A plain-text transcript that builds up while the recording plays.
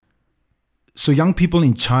So, young people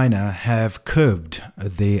in China have curbed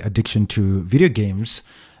their addiction to video games,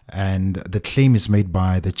 and the claim is made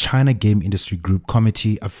by the China Game Industry Group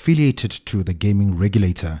Committee affiliated to the gaming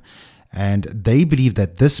regulator. And they believe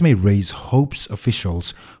that this may raise hopes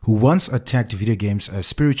officials who once attacked video games as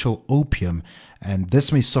spiritual opium, and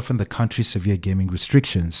this may soften the country's severe gaming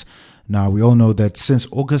restrictions. Now, we all know that since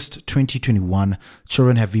August 2021,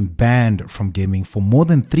 children have been banned from gaming for more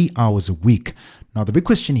than 3 hours a week. Now, the big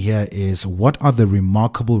question here is, what are the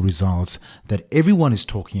remarkable results that everyone is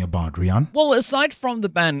talking about, Rian? Well, aside from the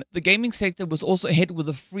ban, the gaming sector was also hit with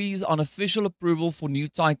a freeze on official approval for new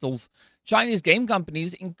titles. Chinese game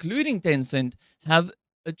companies, including Tencent, have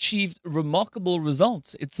achieved remarkable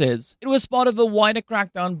results, it says. It was part of a wider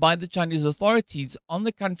crackdown by the Chinese authorities on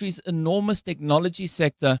the country's enormous technology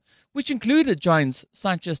sector, which included giants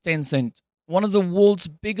such as Tencent, one of the world's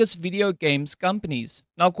biggest video games companies.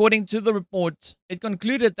 Now, according to the report, it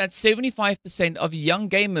concluded that 75% of young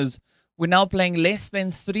gamers were now playing less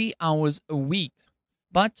than 3 hours a week.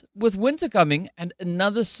 But with winter coming and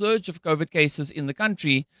another surge of COVID cases in the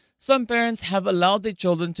country, some parents have allowed their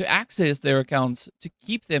children to access their accounts to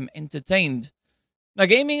keep them entertained. Now,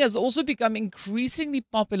 gaming has also become increasingly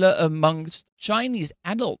popular amongst Chinese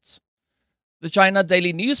adults. The China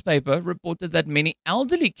Daily newspaper reported that many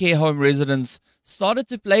elderly care home residents started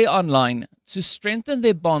to play online to strengthen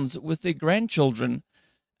their bonds with their grandchildren.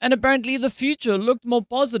 And apparently the future looked more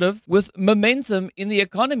positive with momentum in the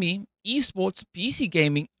economy, esports, PC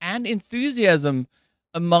gaming, and enthusiasm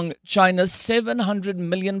among China's 700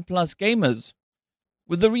 million plus gamers.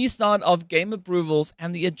 With the restart of game approvals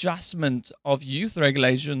and the adjustment of youth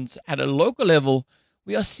regulations at a local level,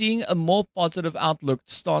 we are seeing a more positive outlook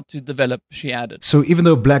start to develop, she added. So, even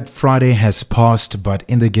though Black Friday has passed, but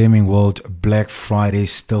in the gaming world, Black Friday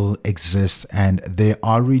still exists, and there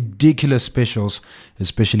are ridiculous specials,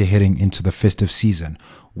 especially heading into the festive season.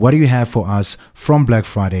 What do you have for us from Black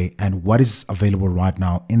Friday, and what is available right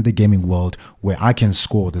now in the gaming world where I can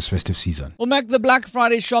score this festive season? Well, Mac, the Black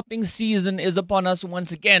Friday shopping season is upon us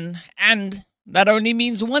once again, and that only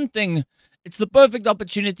means one thing. It's the perfect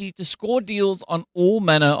opportunity to score deals on all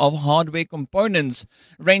manner of hardware components,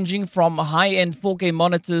 ranging from high-end 4K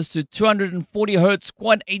monitors to 240Hz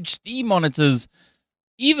Quad HD monitors,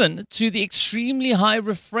 even to the extremely high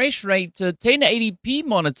refresh rate 1080p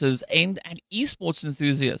monitors aimed at esports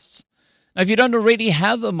enthusiasts. Now, if you don't already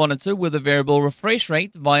have a monitor with a variable refresh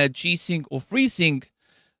rate via G-Sync or FreeSync,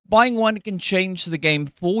 buying one can change the game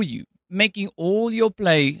for you, making all your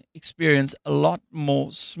play experience a lot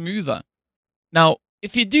more smoother. Now,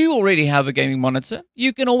 if you do already have a gaming monitor,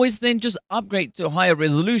 you can always then just upgrade to higher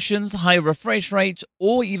resolutions, higher refresh rates,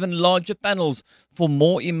 or even larger panels for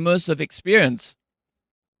more immersive experience.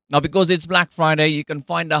 Now, because it's Black Friday, you can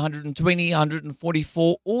find a 120,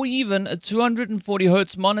 144, or even a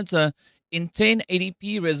 240Hz monitor in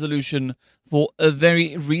 1080p resolution for a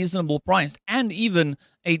very reasonable price, and even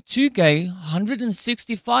a 2K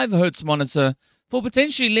 165Hz monitor for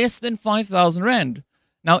potentially less than 5,000 Rand.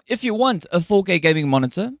 Now, if you want a 4K gaming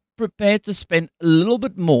monitor, prepare to spend a little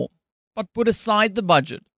bit more, but put aside the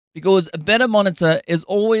budget, because a better monitor is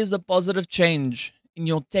always a positive change in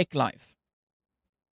your tech life.